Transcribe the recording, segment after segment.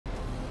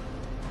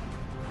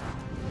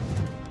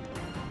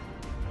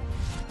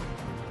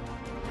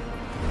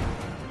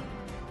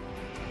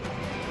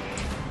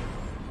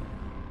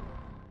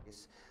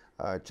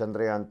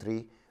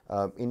Chandrayaan-3,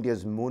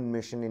 India's moon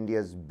mission,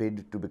 India's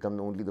bid to become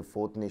only the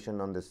fourth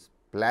nation on this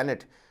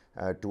planet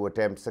to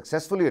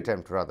successfully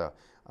attempt rather,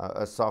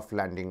 a soft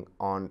landing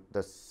on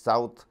the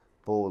south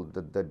pole,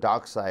 the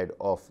dark side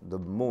of the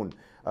moon.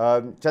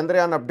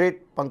 Chandrayaan update,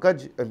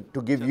 Pankaj,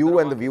 to give you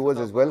and the viewers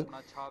as well.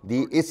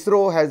 The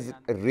ISRO has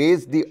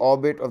raised the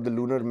orbit of the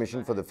lunar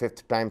mission for the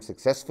 5th time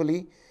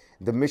successfully.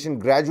 The mission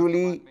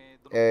gradually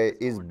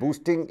is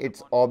boosting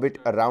its orbit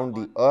around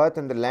the Earth,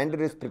 and the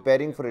lander is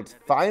preparing for its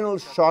final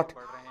shot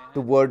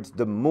towards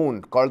the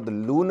moon, called the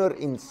lunar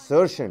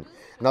insertion.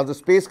 Now, the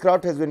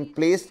spacecraft has been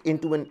placed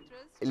into an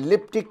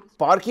elliptic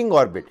parking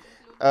orbit.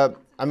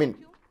 I mean,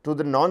 to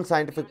the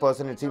non-scientific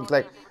person, it seems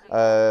like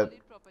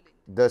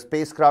the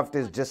spacecraft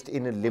is just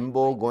in a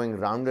limbo, going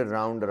round and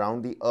round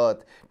around the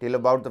Earth till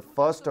about the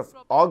 1st of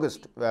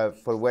August,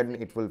 for when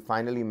it will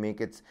finally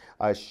make its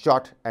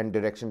shot and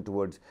direction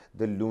towards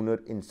the lunar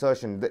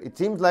insertion. It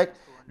seems like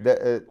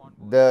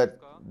the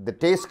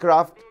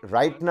spacecraft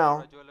right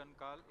now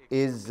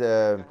is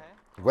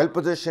well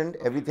positioned.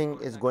 Everything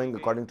is going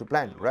according to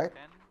plan, right?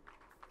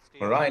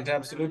 Right,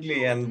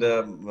 absolutely. And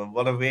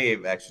what a way,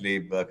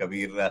 actually,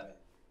 Kabir,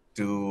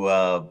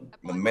 to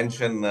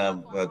mention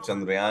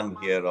Chandrayaan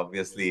here.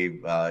 Obviously,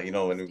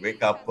 when we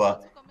wake up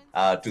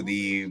to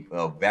the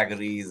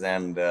vagaries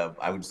and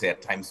I would say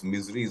at times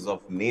miseries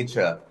of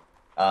nature,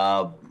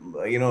 uh,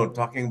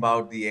 talking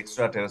about the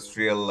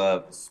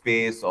extraterrestrial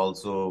space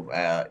also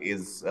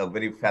is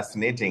very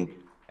fascinating.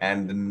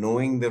 And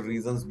knowing the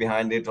reasons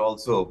behind it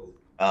also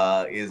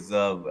is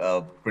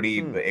pretty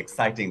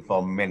exciting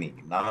for many.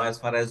 Now, as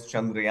far as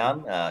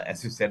Chandrayaan,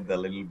 as you said, the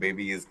little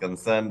baby is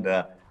concerned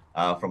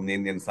from the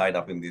Indian side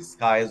up in the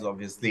skies,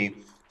 obviously.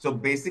 So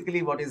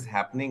basically, what is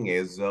happening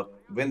is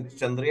when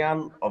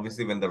Chandrayaan,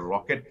 obviously, when the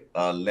rocket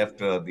left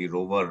the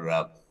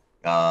rover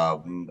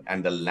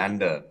and the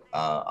lander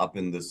up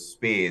in the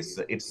space,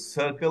 it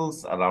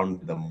circles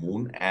around the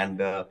moon and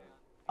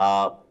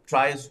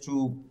tries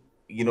to,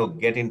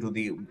 get into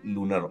the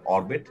lunar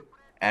orbit,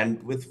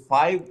 and with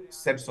 5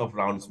 sets of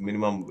rounds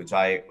minimum, which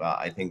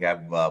I think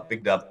I've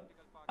picked up,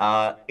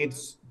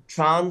 it's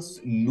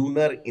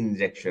trans-lunar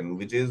injection,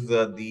 which is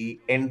the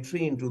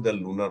entry into the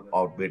lunar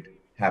orbit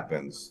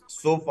happens.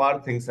 So far,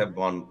 things have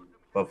gone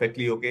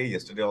perfectly okay.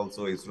 Yesterday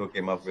also, ISRO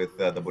came up with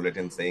the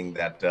bulletin saying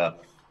that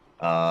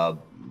uh,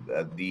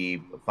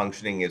 the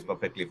functioning is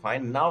perfectly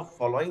fine. Now,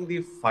 following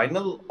the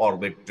final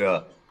orbit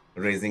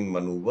raising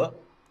maneuver,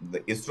 the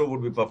ISRO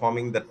would be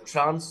performing the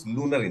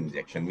trans-lunar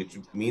injection, which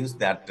means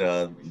that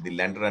the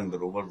lander and the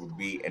rover would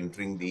be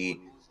entering the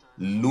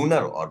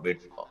lunar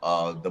orbit,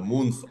 the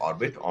moon's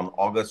orbit, on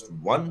August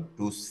 1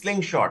 to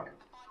slingshot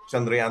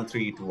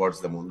Chandrayaan-3 towards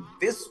the moon.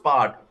 This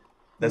part,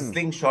 the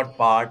slingshot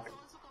part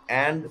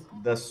and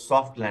the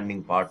soft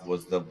landing part,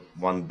 was the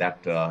one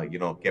that,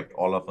 kept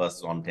all of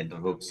us on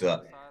tenterhooks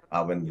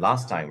when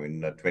last time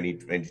in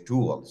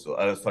 2022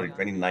 also, sorry,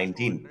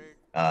 2019,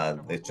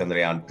 the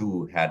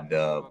Chandrayaan-2 had,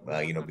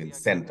 been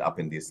sent up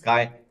in the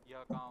sky.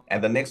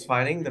 And the next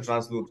firing, the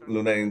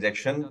trans-lunar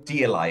injection,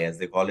 TLI as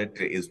they call it,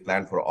 is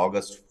planned for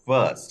August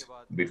 1st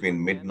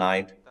between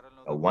midnight,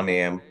 1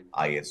 a.m.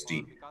 IST.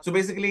 So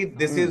basically,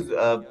 this is,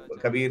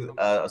 Kabir,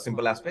 a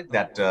simple aspect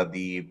that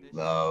the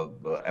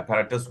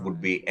apparatus would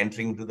be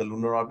entering into the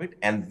lunar orbit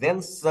and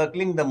then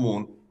circling the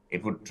moon.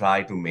 It would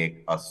try to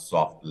make a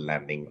soft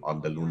landing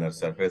on the lunar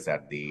surface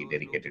at the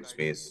dedicated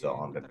space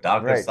on the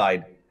darker Right.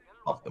 side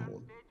of the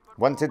moon.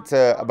 Once it's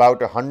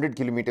about 100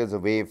 kilometers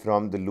away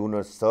from the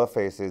lunar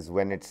surface is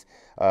when it's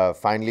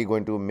finally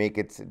going to make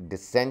its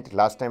descent.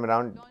 Last time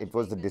around, it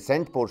was the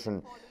descent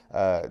portion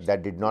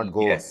that did not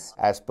go Yes.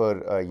 as per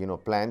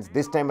plans.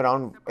 This time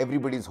around,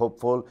 everybody's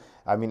hopeful.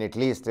 I mean, at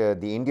least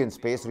the Indian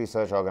Space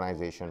Research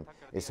Organization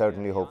is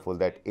certainly hopeful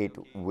that it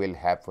will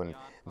happen.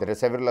 There are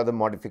several other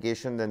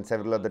modifications and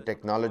several other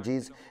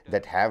technologies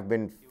that have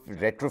been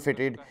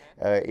retrofitted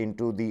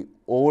into the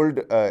old,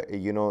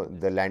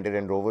 the lander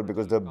and rover,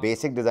 because the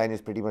basic design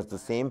is pretty much the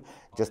same,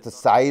 just the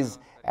size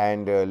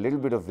and a little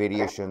bit of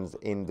variations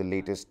in the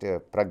latest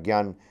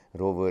Pragyan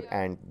rover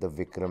and the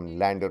Vikram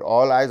lander.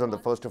 All eyes on the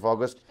 1st of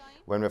August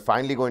when we're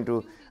finally going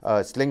to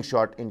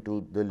slingshot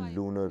into the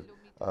lunar,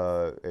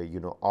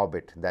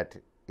 orbit that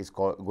is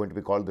going to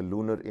be called the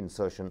lunar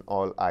insertion.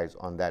 All eyes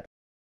on that.